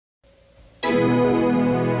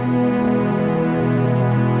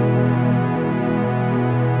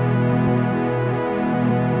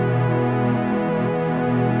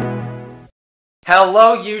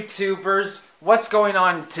Hello YouTubers, what's going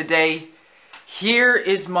on today? Here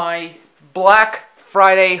is my Black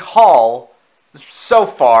Friday haul so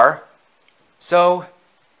far. So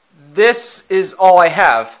this is all I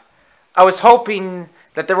have. I was hoping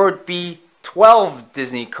that there would be 12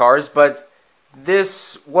 Disney cars, but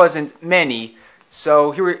this wasn't many.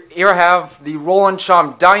 So here I have the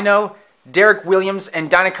rollandchompdino, derekwheeliams,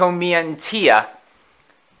 and miaandtia.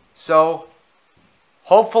 So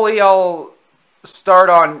hopefully I'll start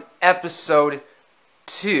on episode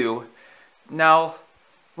 2. Now,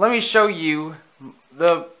 let me show you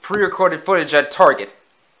the pre-recorded footage at Target.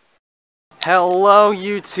 Hello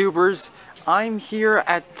YouTubers, I'm here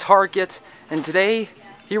at Target, and today,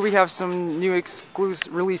 here we have some new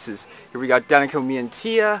exclusive releases. Here we got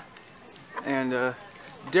miaandtia, and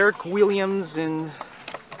derekwheeliams, and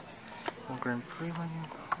Grand Prix.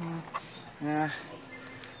 Yeah.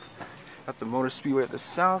 Got the Motor Speedway at the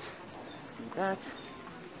south. That.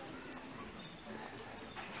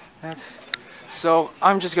 So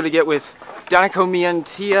I'm just gonna get with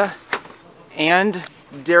miaandtia and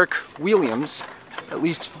derekwheeliams, at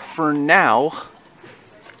least for now.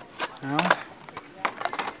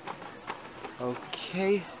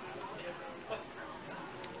 Okay.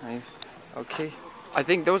 Okay. I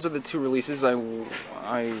think those are the two releases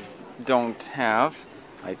I don't have.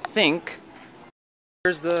 I think.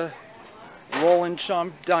 Here's the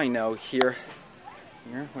rollandchompdino here,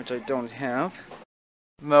 which I don't have.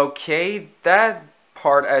 Okay, that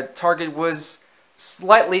part at Target was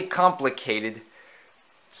slightly complicated.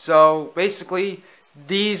 So basically,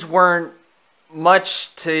 these weren't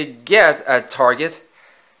much to get at Target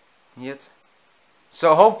yet.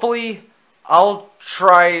 So hopefully, I'll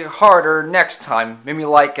try harder next time. Maybe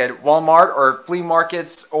like at Walmart or flea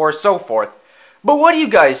markets or so forth. But what do you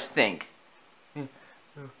guys think?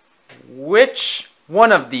 Which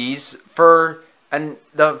one of these for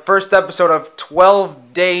the first episode of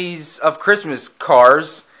 12 Days of Christmas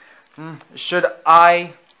Cars should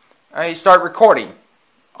I start recording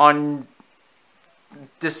on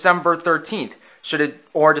December 13th?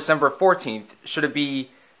 Or December 14th? Should it be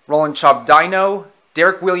rollandchompdino,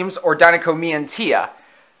 derekwheeliams, or miaandtia?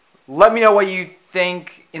 Let me know what you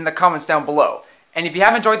think in the comments down below. And if you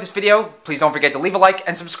have enjoyed this video, please don't forget to leave a like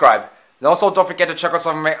and subscribe. And also, don't forget to check out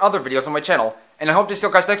some of my other videos on my channel. And I hope to see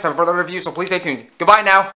you guys next time for another review, so please stay tuned. Goodbye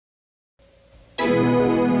now!